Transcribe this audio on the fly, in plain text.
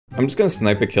I'm just gonna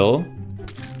snipe a kill.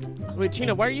 Wait,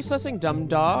 Tina, why are you sussing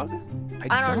DumbDog?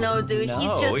 I don't know, dude. know.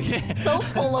 He's just so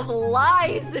full of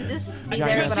lies and deceit.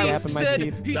 Giant snap in my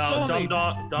teeth. No,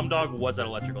 DumbDog was at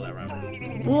electrical that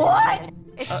round. What?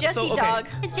 It's Jesse so, okay. Dog.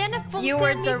 Jennifer, You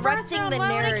were directing the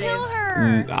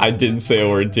narrative. I didn't say a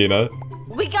word, Tina.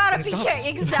 We gotta be careful.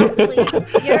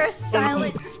 Exactly. You're a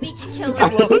silent, sneaky killer.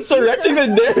 I was directing the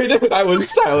narrative and I was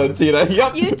silent, Tina.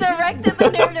 Yup. You directed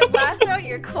the narrative last round.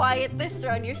 You're quiet this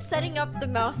round. You're setting up the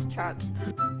mouse traps.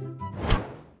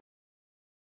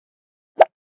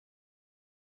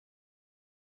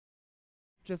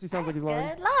 Jesse sounds like he's lying.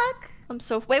 Good luck. I'm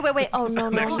so. Wait. Oh no.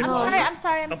 I'm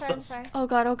sorry. Oh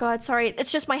god. Sorry.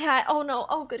 It's just my hat. Oh no.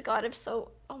 Oh good god. I'm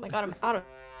so. Oh my god. I'm out of.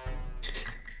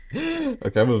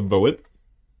 Okay, I'm a Voet.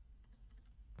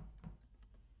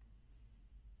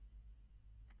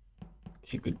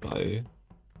 Okay, goodbye.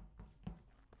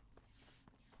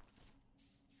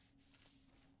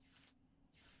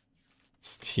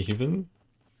 Steven?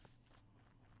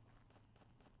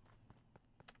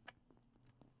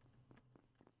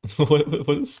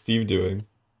 What is Steve doing?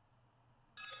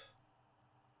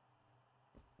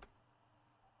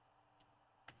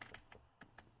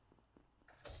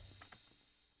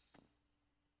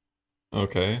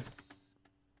 Okay.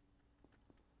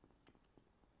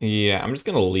 Yeah, I'm just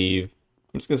gonna leave.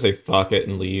 I'm just gonna say fuck it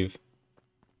and leave.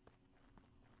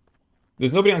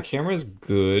 There's nobody on cameras?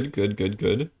 Good.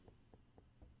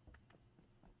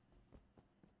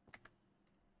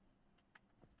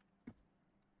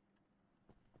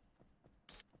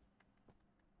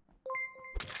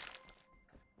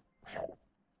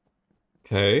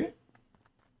 Okay.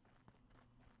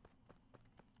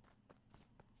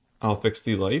 I'll fix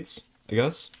the lights, I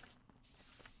guess.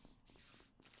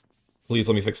 Please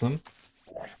let me fix them.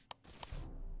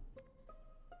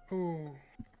 Ooh.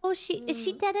 Oh, is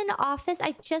she dead in the office?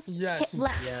 I just Yes.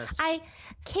 I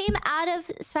came out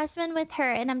of specimen with her,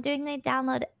 and I'm doing my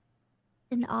download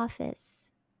in the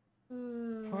office.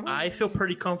 Huh? I feel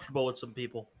pretty comfortable with some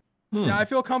people. Yeah, I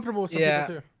feel comfortable with some people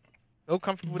too. No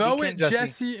comfortable with Voet, Jesse.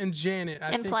 Jesse, and Janet.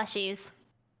 I And think. plushies.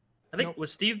 I think Nope.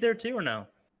 was Steve there too or no?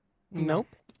 Nope.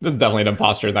 There's definitely an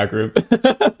imposter in that group.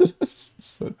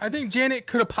 I think Janet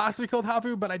could have possibly killed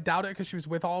Hafu, but I doubt it because she was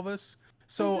with all of us.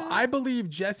 So I believe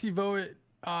Jesse, Voet,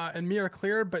 and me are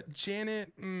clear, but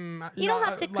Janet, You don't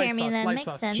have to clear me then.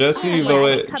 Makes sense. Jesse, Oh,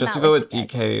 Voet, yeah, I come Jesse, out Voet, with this.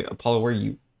 DK, Apollo, where are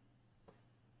you?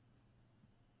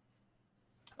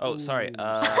 Oh, sorry.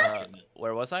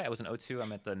 Where was I? I was in O2.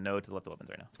 I'm at the node to the left of weapons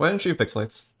right now. Why didn't you fix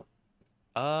lights?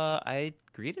 I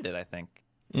greeted it, I think.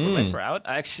 Mm. Lights were out.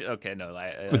 I actually, okay, no.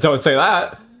 Don't say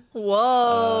that.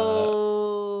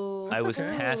 Whoa. I was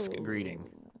okay. task greeting.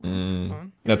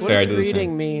 That's What fair. I does did the greeting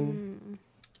same. mean?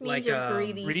 Means you're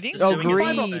greedy. greedy? Just Oh, doing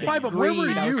it for greed. fun. Where were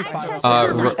Greed. you? I trust,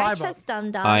 Uh, I trust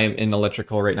DumbDog. I'm in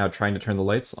electrical right now trying to turn the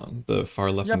lights on. The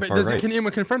far left Yeah, and but far does it, right. can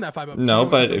anyone confirm that 5-up? No,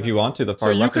 but if you want to, the far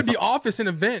So you left could and be office in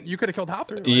event. You could have killed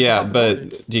Hafu. Right? Yeah, It's a but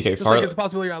possibility. DK, Just far like it's a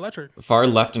possibility you're electric. far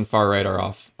left and far right are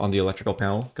off on the electrical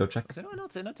panel. Go check. Was anyone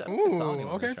else in O2? Ooh,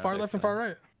 okay. Far left and far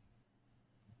right.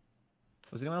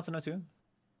 Was anyone else in O2?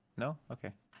 No?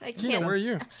 Okay. I Tina, can't. where are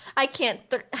you? I can't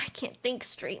think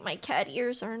straight. My cat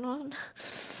ears aren't on.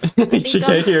 She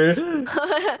can't hear.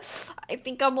 I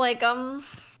think I'm like the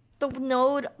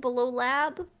node below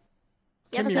lab.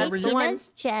 Yeah, Kimmy, but where that's were the one. Tina's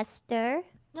Jester.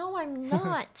 No, I'm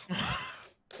not. I'm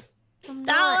Oh,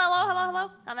 not. hello.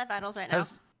 I'm at vitals right now.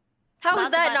 How is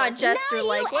Lab that not vitals. Jester? No,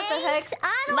 Like, you what the heck? ain't.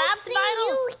 I don't Lab see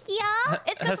vitals. you here.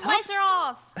 It's Because because the lights are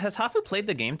off. Has Hafu played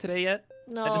the game today yet?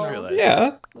 No. I just realized.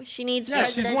 Yeah. She needs Yeah,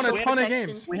 she's won a presidential ton of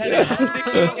protections. games. Yes.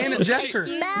 And a Jester.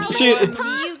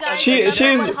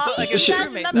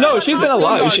 No, she's been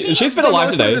alive. She's been alive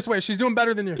Let's put it today. this way, she's doing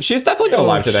better than you. She's definitely been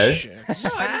alive today.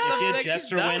 Did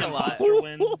Jester win? Imposter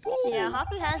wins. Yeah,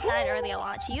 Hafu has died early a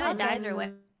lot. She either dies or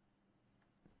wins.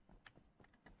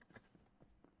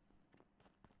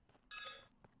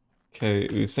 Okay,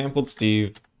 we sampled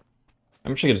Steve.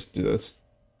 I'm actually gonna just do this.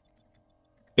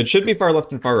 It should be far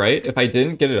left and far right. If I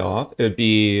didn't get it off, it would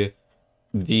be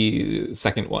the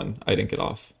second one I didn't get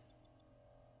off.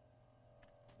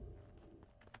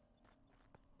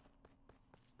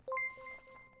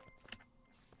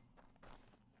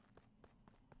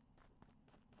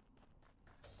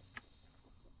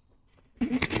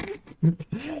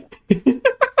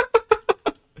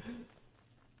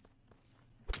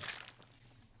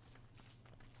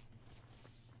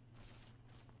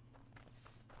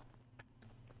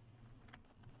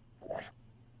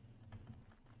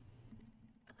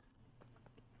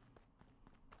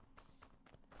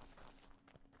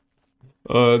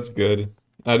 Oh, that's good.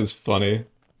 That is funny.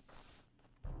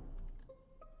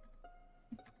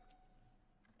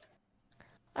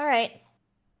 All right.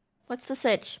 What's the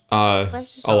sitch? A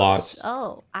lot.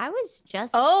 Oh, I was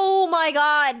just. Oh my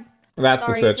god. That's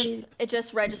Sorry, the sitch. it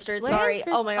just registered. Where Sorry. is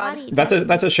this Oh my god. body, That's a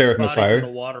Jesse? sheriff Body's in the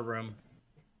misfire. water room.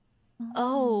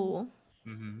 Oh.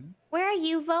 Mm-hmm. Where are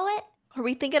you, Voet? Are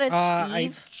we thinking it's I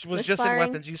Steve? was just in misfiring?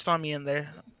 weapons. You saw me in there.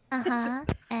 Uh-huh.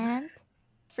 And?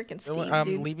 Freaking So, Steve, I'm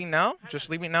dude. leaving now. Just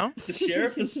leaving now. The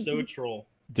sheriff is so troll.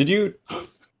 Did you?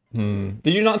 Did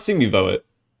you not see me vote?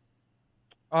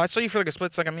 Oh, I saw you for like a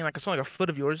split second. I mean, like I saw like a foot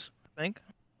of yours. I think.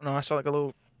 No, I saw like a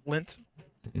little lint.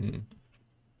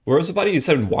 Where was the body? You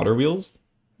said in water wheels.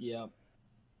 Yep.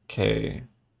 Okay.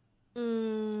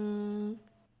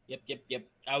 Yep.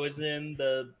 I was in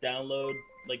the download,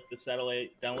 like the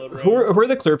satellite download room. Who are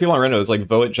the clear people on Reno? Is like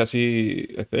Voet,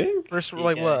 Jesse, I think. First,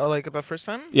 like DK. what? Like the first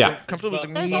time? Yeah. Like, comfortable was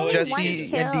like There's me, only Jesse, one and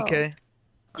kill. DK.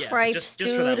 Yeah, Cripes, just for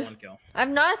that dude. one kill.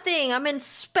 I'm nothing. I'm in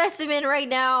specimen right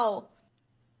now.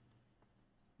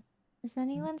 Does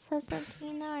anyone say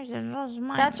something or is it just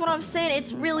mine? That's what I'm saying.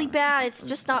 It's really bad. It's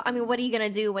just not. I mean, what are you gonna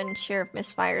do when sheriff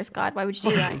misfires? God, why would you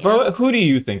do that? you know? Voet, who do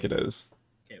you think it is?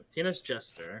 Okay, Tina's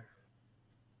Jester.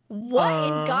 What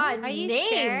in God's Are you name?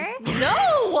 sure?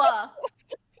 No!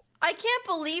 I can't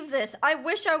believe this. I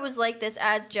wish I was like this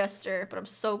as Jester, but I'm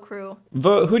so cruel.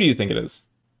 Voet, who do you think it is?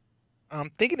 I'm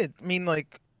thinking it. I mean,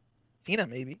 like Tina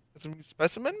maybe. It's a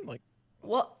specimen, like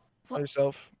What?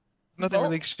 herself. Nothing Vote?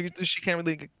 really. She can't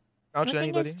really I vouch to think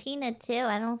anybody. it's Tina too.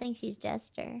 I don't think she's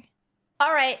Jester.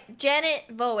 All right, Janet,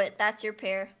 Voet. That's your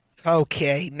pair.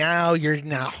 Okay, now you're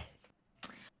now.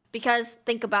 Because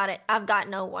think about it. I've got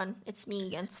no one. It's me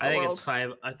against the I think world. it's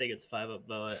 5. I think it's 5 up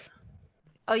Voet.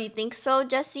 Oh, you think so,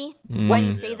 Jesse? Why do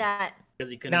you Mm. say that? Because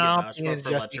he couldn't No, get vouched it's for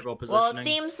Jesse. electrical positioning. Well, it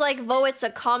seems like Voet's a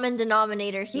common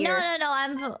denominator here.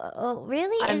 No. Oh,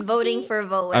 really? I'm Is voting he- for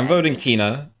Voet. I'm I voting think.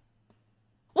 Tina.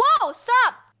 Whoa!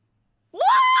 Stop!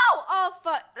 Whoa! Oh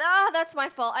fuck! Ah, that's my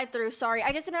fault. I threw. Sorry.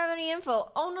 I just didn't have any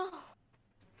info. Oh no.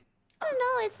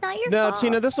 Oh no, it's not your No, fault.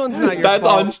 Tina, this one's not your That's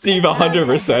fault. on Steve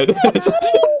 100%.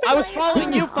 I was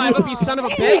following you, 5 up, you son of a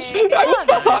bitch. I was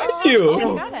behind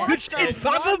you. Good shit,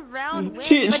 Papa.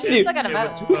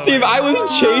 Steve, I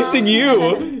was chasing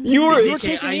you. You were. You were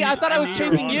chasing me? I thought I was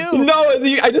chasing you. No,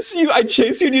 I just I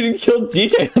chased you and you didn't kill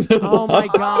DK. Oh my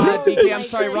god, DK, I'm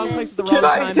sorry, wrong place at the wrong Can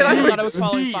I- time. can man. I- I thought I was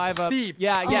following Steve, 5 up. Steve.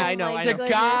 Yeah, I Oh know, my I You know. goodness.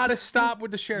 gotta stop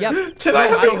with the sheriff. Yep. Can I No,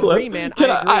 have a I clip? agree, man. Can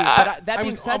I agree. But that I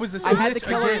being was- said, I was I had the snitch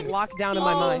killer again. locked down in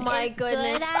my Oh mind. my Is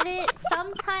goodness. good at it.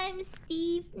 Sometimes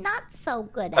Steve, not so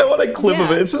good at I want it. a clip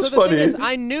of it. It's just so the funny. thing is,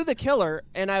 I knew the killer,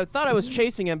 and I thought I was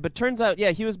chasing him, but turns out,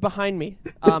 yeah, he was behind me.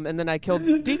 And then I killed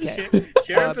DK.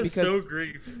 Sheriff is so because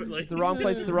grief. Like, It's the wrong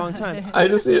place at the wrong time. I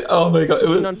just see. Oh my god. It Just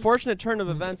an was, unfortunate turn of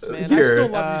events, man. Here. I still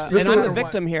love you, Steve. And This I'm is- the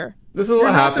victim here. this is You're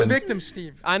what not the happened. victim,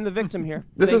 Steve. I'm the victim here.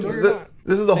 This is No, you're the, not.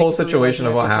 this is the whole Thank you for situation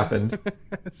of what realizing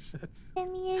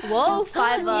happened. Whoa,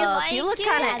 5 up. You look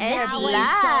kind of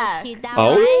edgy. Black.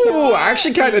 Oh, I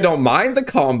actually kind of don't mind the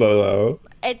combo though.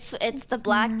 It's the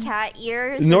black cat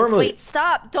ears. Normally- Wait,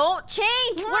 stop! Don't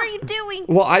change. What are you doing?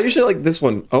 Well, I usually like this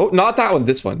one. Oh, not that one.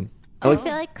 This one. I I like.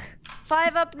 feel like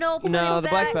 5 up, no. No, the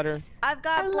black's back. better. I've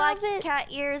got I black love it.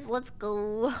 cat ears. Let's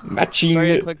go. Matching.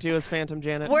 Sorry, I clicked you as Phantom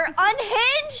Janet. We're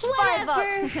unhinged. 5 up.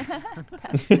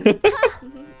 whatever.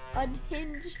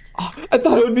 Unhinged. I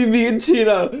thought it would be me and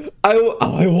Tina.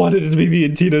 I wanted it to be me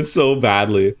and Tina so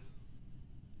badly.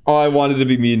 Oh, I wanted it to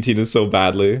be me and Tina so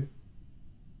badly.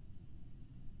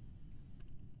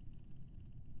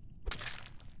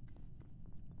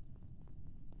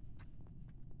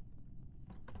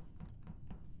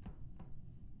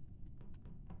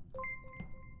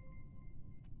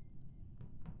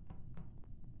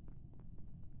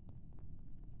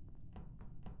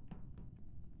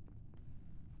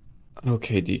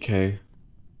 Okay, DK.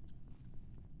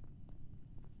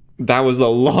 That was the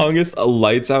longest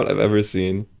lights out I've ever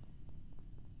seen.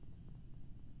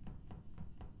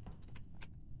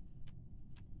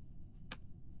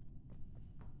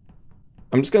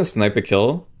 I'm just gonna snipe a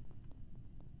kill.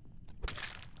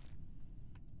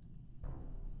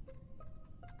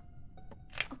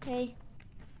 Okay.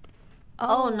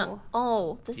 Oh no.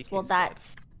 Oh, this. Well,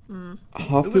 that's. Who was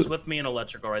Hafu, with me in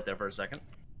electrical right there for a second?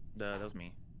 That was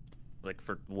me. Like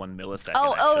for 1 millisecond.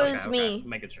 Oh, actually. it was me.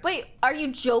 Make it sure. Wait, are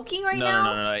you joking right No,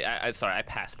 now? no. I sorry, I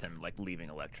passed him like leaving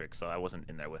electric, so I wasn't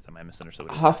in there with him. I misunderstood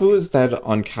what he was Hafu asking. is dead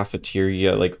on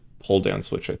cafeteria, like pull down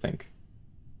switch, I think.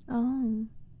 Oh.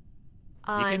 DK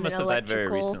I'm must an have died very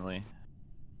electrical. recently.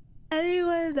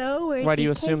 Anyone know where Why do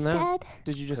you DK's assume that? dead?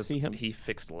 Did you just 'Cause see him? he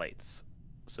fixed lights,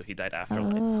 so he died after Oh.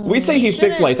 lights. We say he fixed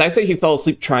shouldn't- lights. I say he fell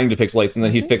asleep trying to fix lights, and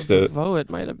then he fixed it Voet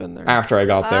might have been there. after I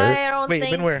got there. I don't Wait,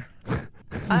 think. been where?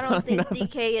 I don't think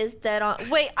DK is dead on.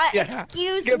 Wait, Yeah.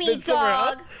 excuse Get me, this somewhere,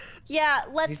 huh? dog. Yeah,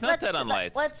 He's not dead on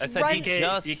lights. Let's I said run. he DK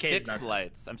just is fixed not dead.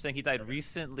 lights. I'm saying he died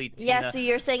recently. Yeah, Tina. so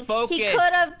you're saying Focus. he could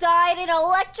have died in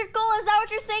electrical? Is that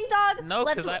what you're saying, dog? No,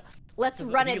 Let's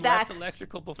run he it back. left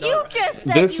electrical before. You just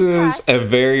said This you is passed. a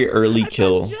very early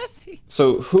kill. Jesse.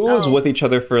 So who was Oh. with each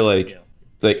other for like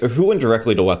who went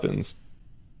directly to weapons?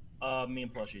 Me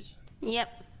and Plushies. Yep.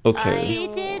 Okay. She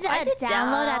did I a did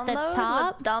download at the with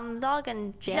top. DumbDog and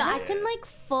No, Janet. I can like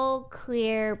full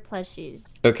clear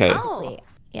plushies. Okay. Oh.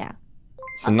 Yeah.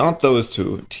 So not those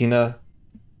two. Tina,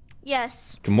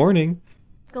 Yes. good morning.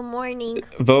 Good morning.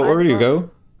 Vote, where do you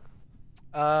go?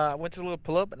 I went to a little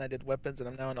pull up and I did weapons and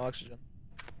I'm now in oxygen.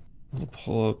 I'll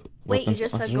pull up. Wait, you weapons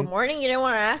just said oxygen. good morning? You didn't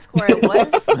want to ask where I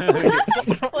was?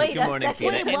 Wait Good a morning, second.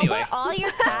 Tina. Wait, Anyway. what were all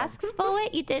your tasks,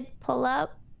 Voet? You did pull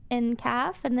up and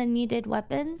calf, and then you did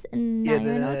weapons, and now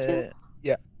you're in O2?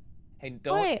 Yeah. Hey,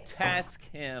 don't Wait. task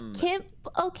him. Kim,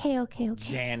 okay.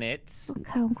 Janet.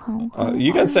 Okay.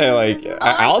 You can say like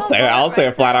I'll say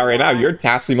it flat out right now. Your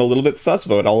task seem a little bit sus,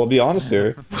 Vote. I'll be honest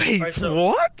here. Wait, Alright, so-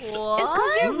 what? It's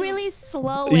because you're really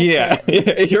slow. With Yeah,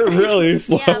 it. you're really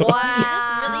slow. Yeah, Wow.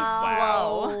 it's really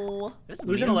slow. This is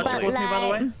Who's in mean. electrical with me, by the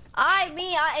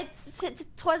way?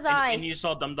 Twas I. And you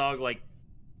saw DumbDog like.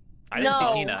 I didn't no,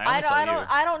 see Tina. I only saw you.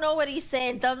 I don't know what he's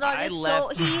saying. DumbDog I is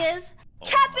left- so he is Oh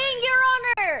capping your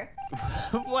honor.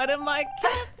 What am I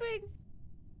capping?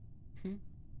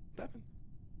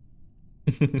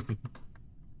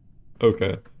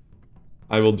 Okay.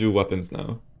 I will do weapons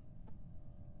now.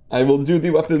 I will do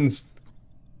the weapons.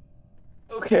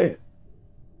 Okay.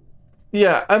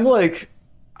 Yeah, I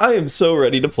am so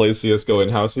ready to play CSGO in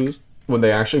houses when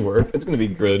they actually work. It's gonna be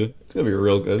good. It's gonna be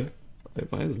real good.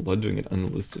 Wait, why is Lud doing an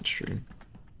unlisted stream?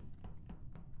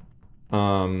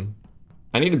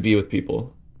 I need to be with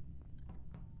people.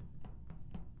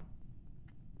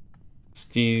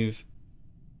 Steve.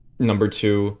 Number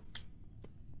 2.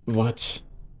 What?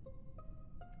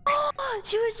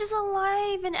 She was just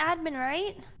alive in admin,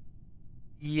 right?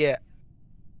 Yeah.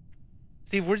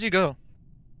 Steve, where'd you go?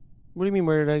 What do you mean,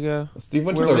 where did I go? Steve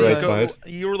went to Where the was right I? side.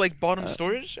 You were like bottom Uh,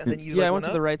 storage and then you Yeah, like, I went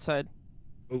to up? the right side.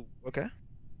 Oh, okay.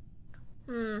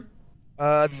 Hmm.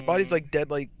 Body's like dead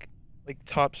like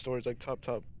top storage, like top.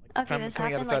 Like, Okay, this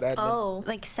coming happened outside like admin.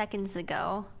 like seconds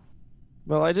ago.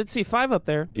 Well, I did see 5 up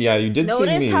there. Yeah, you did see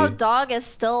Notice me. how dog is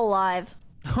still alive.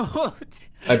 I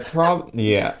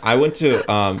went to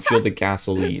fuel the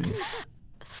gasoline.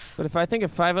 But if I think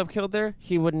if 5 up killed there,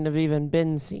 he wouldn't have even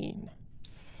been seen.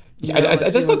 Yeah, I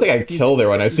just don't think I'd kill there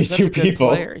when I see he's such 2 a good people.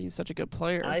 Player. He's such a good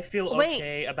player. I feel Wait.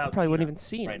 okay about. Probably wouldn't Tina even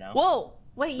see right him. now. Whoa,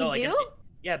 wait, you No, like, do?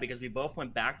 yeah, because we both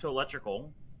went back to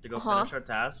electrical to go Uh-huh. finish our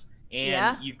task, and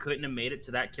Yeah. you couldn't have made it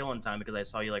to that kill in time because I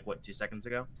saw you like what 2 seconds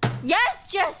ago.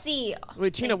 Yes, Jesse.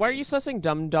 Wait, Tina, why are you sussing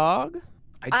DumbDog?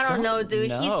 I don't know, dude.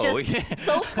 know. He's just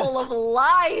so full of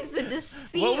lies and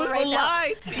deceit What was right the now.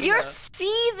 lie, Tina? You're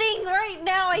seething right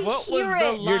now. I What was hear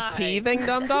the it. lie? You're teething,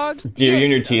 DumbDog? You're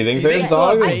in your teething You phase, still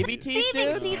have dog? baby teeth, Seething,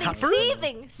 dude? seething, Hopper?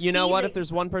 seething. You know what? If seething.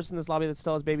 there's one person in this lobby that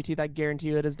still has baby teeth, I guarantee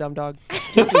you it is DumbDog.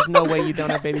 Just there's no way you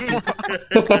don't have baby teeth.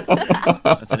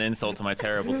 That's an insult to my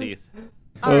terrible teeth.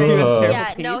 All right. Uh, Yeah,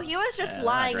 Terrible no, teeth. he was just Yeah,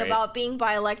 lying great. about being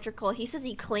by electrical. He says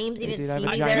he claims he Hey, didn't dude, I see have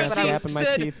a me giant there, but I gap was. in my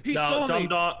teeth. He No, saw me.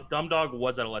 DumbDog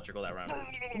was at electrical that round.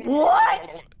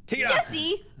 What? Tina.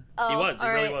 Jesse? Oh, He was. He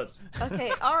all really right. was.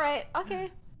 Okay, all right,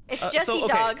 okay. It's So, Jesse okay,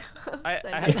 dog.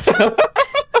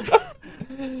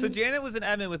 So Janet was in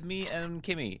admin with me and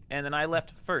Kimmy, and then I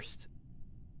left first.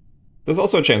 There's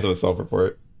also a chance of a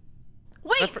self-report.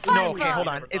 Wait, No, Five okay, hold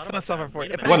Up. on. It's not self-report.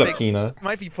 It What might up, be- Tina? It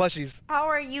might be plushies. How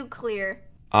are you clear?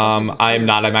 I'm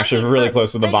not. I'm actually really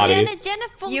close to the body. Janet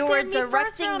You were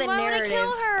directing the narrative.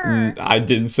 I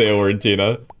didn't say a word,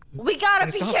 Tina. We gotta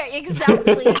be careful.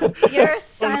 Exactly. You're a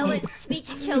silent,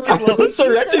 sneaky killer. I was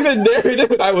directing the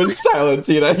narrative and I was silent,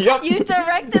 Tina. Yup. You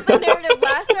directed the narrative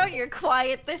last round. You're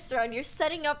quiet this round. You're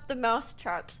setting up the mouse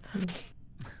traps.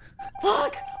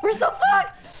 Fuck! We're so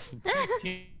fucked.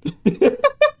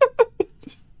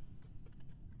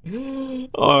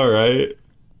 Alright.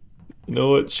 You know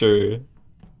what? Sure.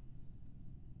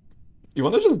 You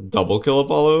want to just double kill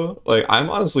Apollo? Like, I'm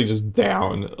honestly just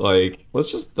down. Like, let's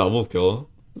just double kill.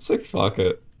 It's like, fuck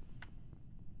it.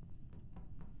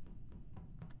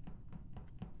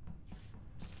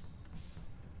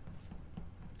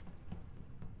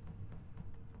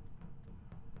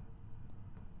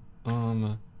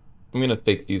 I'm gonna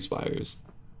fake these wires.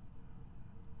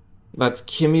 That's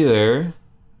Kimmy there.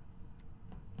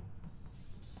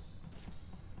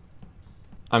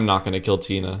 I'm not gonna kill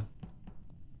Tina.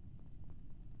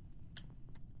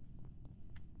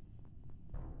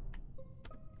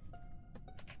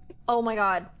 Oh my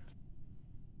god.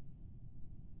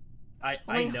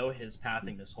 I know his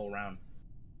pathing this whole round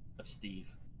of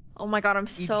Steve. Oh my god, I'm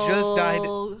He so... just died.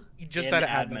 He just In died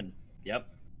at admin. Yep.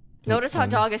 Notice how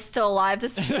Dog is still alive.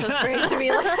 This is so strange to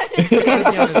me.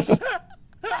 Like,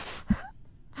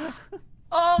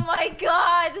 oh my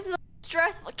god, this is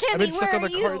stressful. I've been Kimmy, stuck where on are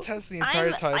the you? card test the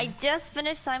entire time. I just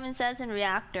finished Simon Says in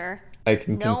Reactor. I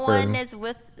can No confirm. one is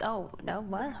with. Oh no,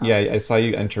 what? Yeah, I saw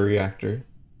you enter reactor.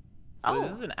 So Oh.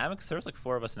 this is an admin, 'cause there was like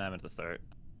 4 of us in admin at the start.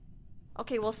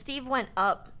 Okay, well, Steve went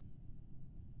up.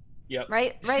 Yep.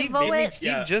 Right, Steve, Voet? Steve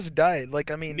Yeah. just died.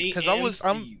 Like, I mean, Me because and I'm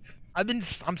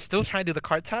Steve. still trying to do the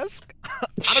card task. I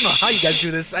don't know how you guys do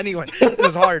this. Anyway, this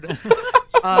is hard.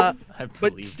 I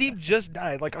But believe Steve just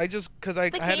died. Like, I had to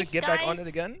case, get back on guys. it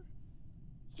again.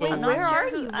 So Wait, I'm where not are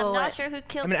sure you, I'm not Voet? sure who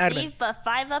killed I'm an admin. Steve, but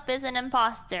 5UP is an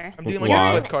imposter. I'm doing like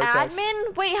Wow. a You're split an card test.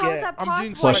 admin? Wait, how is Yeah, that I'm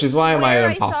doing possible? Plushys, why am I an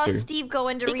swear imposter? I saw Steve go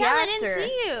into Because reactor. I didn't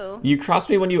see you. You crossed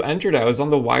me when you entered. I was on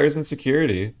the wires and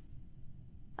security.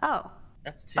 Oh.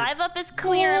 That's 2. 5UP is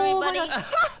clear, Oh my everybody. god.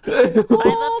 5UP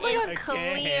Oh my is god. I can't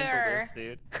handle clear. this,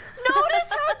 dude. Notice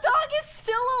how Dog is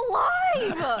still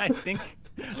alive.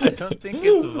 I don't think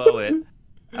it's Voet.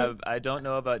 I don't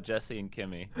know about Jesse and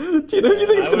Kimmy. Tina, who do you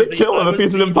think is gonna kill him if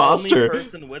he's an imposter? The only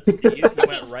person with Steve. He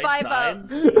went right 5 side. up.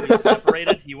 When we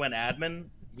separated, he went admin.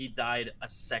 He died a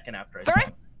second after I saw First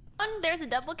him. one, there's a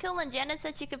double kill, and Janet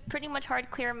said she could pretty much hard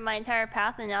clear my entire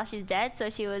path, and now she's dead, so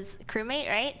she was crewmate,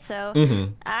 right? So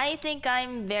Mm-hmm. I think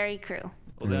I'm very crew.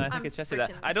 Well, then I think I'm it's Jesse. That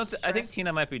freaking I don't. I think stressed.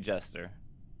 Tina might be Jester,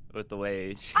 with the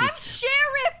way she's. I'm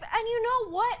Sheriff, and you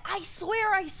know what? I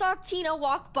swear I saw Tina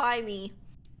walk by me.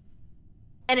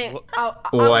 And it.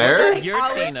 Where? You're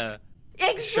Tina.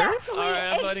 Exactly. All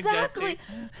right, I'm voting exactly.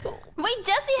 Wait,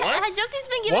 Jesse, What? Jesse's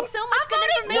been giving What? so much good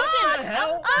information. What the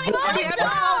hell? I'm voting Dog.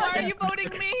 Why are you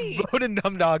voting me? Vote in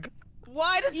DumbDog.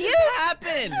 Why does this You-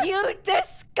 happen? You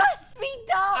disgust me,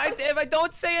 Dog. If I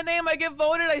don't say a name, I get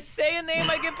voted. I say a name,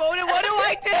 I get voted. What do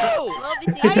I do?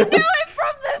 I knew it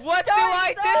from the What do start.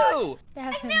 I Dog.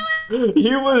 do?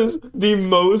 He was the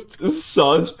most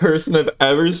sus person I've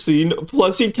ever seen.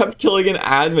 Plus, he kept killing an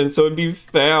admin so it'd be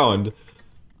found.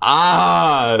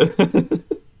 Ah!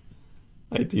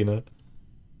 Hi, Tina.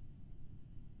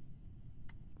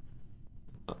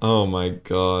 Oh my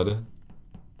god.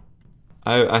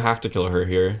 I have to kill her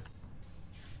here.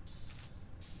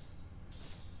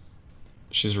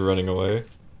 She's running away.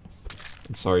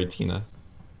 I'm sorry, Tina.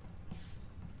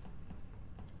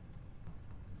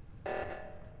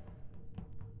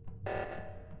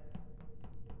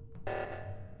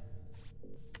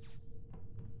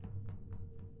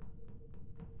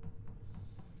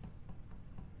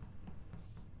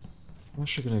 I'm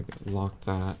actually gonna lock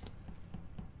that.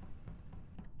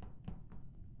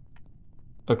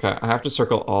 Okay, I have to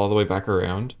circle all the way back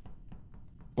around.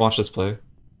 Watch this play.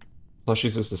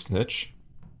 Plushys is the snitch.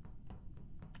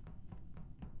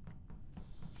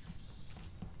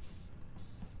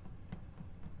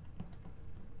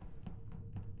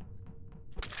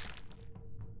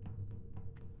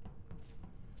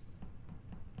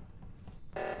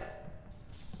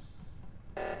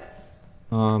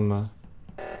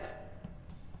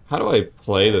 How do I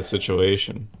play this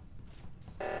situation?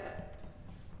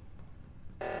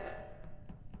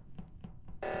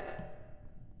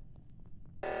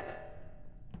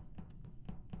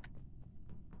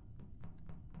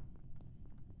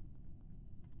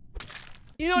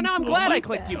 You know, now I'm glad I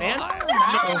clicked you, man. I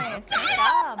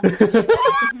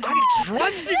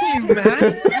trusted you,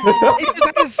 man. You just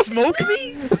had to smoke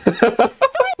me?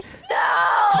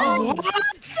 No! What?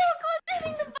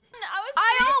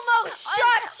 I almost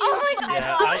shot you! Oh my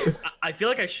god. Yeah, I feel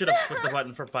like I should have clicked the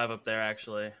button for 5 up there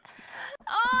actually.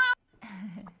 Oh,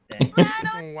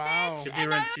 Dang. Wow. Because we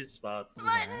were in 2 spots. oh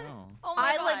my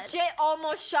I god. legit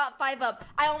almost shot 5 up.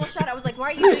 I almost shot. I was like, "Why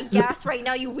are you doing gas right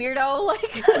now, you weirdo?"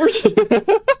 Like,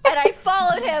 and I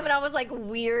followed him, and I was like,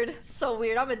 "Weird, so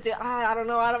weird." I'm gonna do. I don't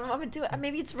know. I'm gonna do it.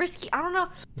 Maybe it's risky. I don't know.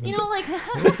 You know, like.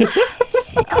 How'd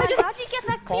you get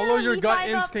that clear Follow on your me gut 5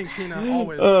 up? instinct, Tina.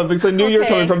 Always. Because I knew you were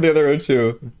coming Okay. from the other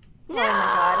O2. Oh my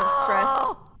god, I'm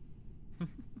stressed.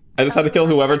 I just had to kill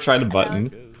whoever tried a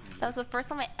button. That was the first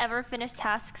time I ever finished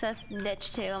tasks as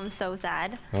Snitch too. I'm so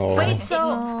sad. Oh. Wait, so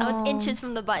I was inches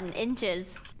from the button.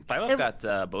 Inches. 5UP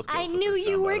got both kills. I the knew first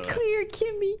you round, were by the way. clear,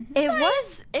 Kimmy. It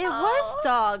was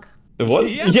Dog. It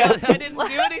was? Yeah, I didn't do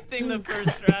anything the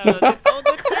first round. I told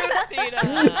the truth, Tina.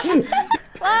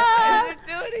 I didn't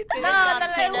do anything.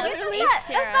 That's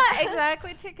not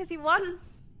exactly true because you won.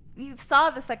 You saw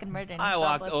the second murder. And you I saw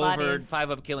walked both over bodies.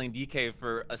 5UP killing DK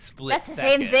for a split That's the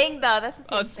second. same thing, though. That's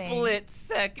the A same thing. split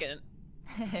second.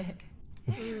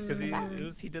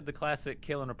 Because he did the classic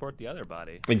kill and report the other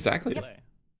body. Exactly.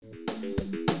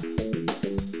 Yep.